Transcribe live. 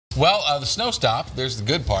Well, the snow stopped. There's the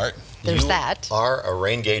good part. There's that. You are a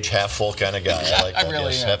rain gauge half full kind of guy. I like that. I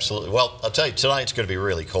really yes, am. absolutely. Well, I'll tell you, tonight's going to be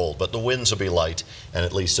really cold, but the winds will be light, and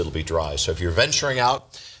at least it'll be dry. So if you're venturing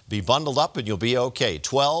out, be bundled up and you'll be okay.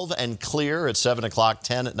 12 and clear at 7 o'clock,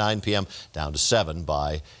 10 at 9 p.m., down to 7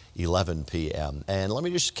 by 11 p.m. And let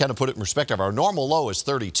me just kind of put it in perspective. Our normal low is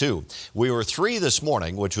 32. We were 3 this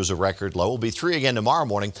morning, which was a record low. We'll be 3 again tomorrow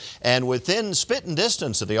morning. And within spitting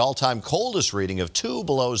distance of the all-time coldest reading of 2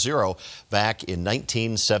 below zero back in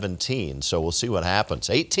 1917. So we'll see what happens.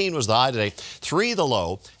 18 was the high today, 3 the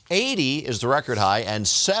low. 80 is the record high, and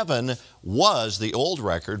 7 was the old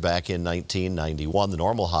record back in 1991. The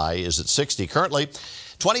normal high is at 60 currently.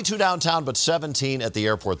 22 downtown, but 17 at the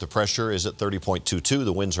airport. The pressure is at 30.22.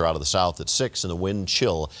 The winds are out of the south at 6, and the wind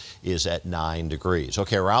chill is at 9 degrees.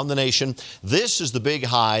 Okay, around the nation, this is the big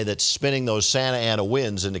high that's spinning those Santa Ana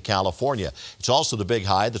winds into California. It's also the big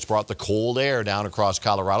high that's brought the cold air down across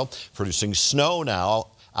Colorado, producing snow now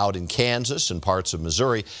out in Kansas and parts of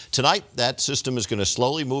Missouri. Tonight, that system is going to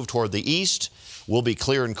slowly move toward the east. Will be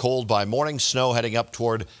clear and cold by morning. Snow heading up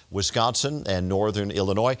toward Wisconsin and northern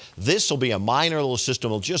Illinois. This will be a minor little system.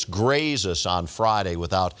 It'll just graze us on Friday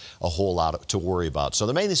without a whole lot to worry about. So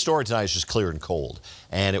the main story tonight is just clear and cold.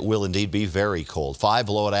 And it will indeed be very cold. 5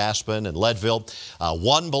 below at Aspen and Leadville.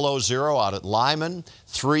 1 below zero out at Lyman.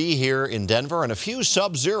 3 here in Denver. And a few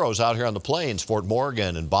sub-zeros out here on the plains. Fort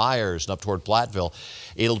Morgan and Byers and up toward Platteville.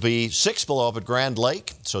 It'll be 6 below up at Grand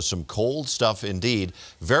Lake. So some cold stuff indeed.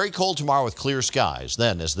 Very cold tomorrow with clear skies.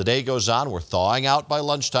 Then as the day goes on, we're thawing out by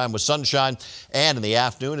lunchtime with sunshine. And in the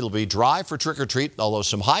afternoon, it'll be dry for trick-or-treat, although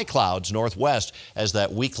some high clouds northwest as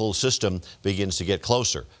that weak little system begins to get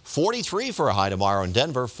closer. 43 for a high tomorrow in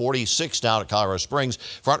Denver, 46 down at Colorado Springs.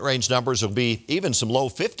 Front range numbers will be even some low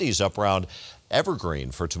 50s up around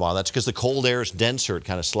Evergreen for tomorrow. That's because the cold air is denser. It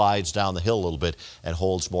kind of slides down the hill a little bit and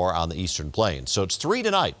holds more on the eastern plains. So it's 3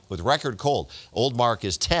 tonight with record cold. Old mark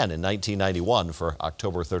is 10 in 1991 for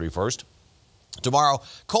October 31st. Tomorrow,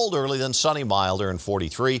 cold early, then sunny, milder, and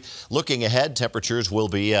 43. Looking ahead, temperatures will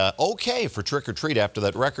be okay for trick-or-treat after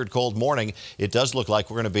that record cold morning. It does look like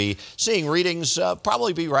we're going to be seeing readings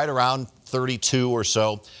probably be right around 32 or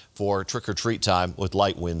so for trick-or-treat time with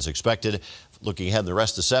light winds expected. Looking ahead the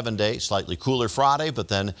rest of the 7-day, slightly cooler Friday, but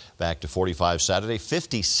then back to 45 Saturday,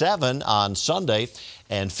 57 on Sunday,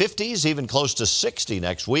 and 50s, even close to 60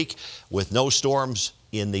 next week with no storms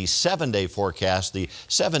in the 7-day forecast. The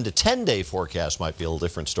 7 to 10-day forecast might be a little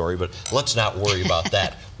different story, but let's not worry about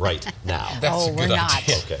that right now. That's a good we're not.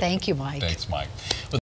 idea. Okay. Thank you, Mike. Thanks, Mike.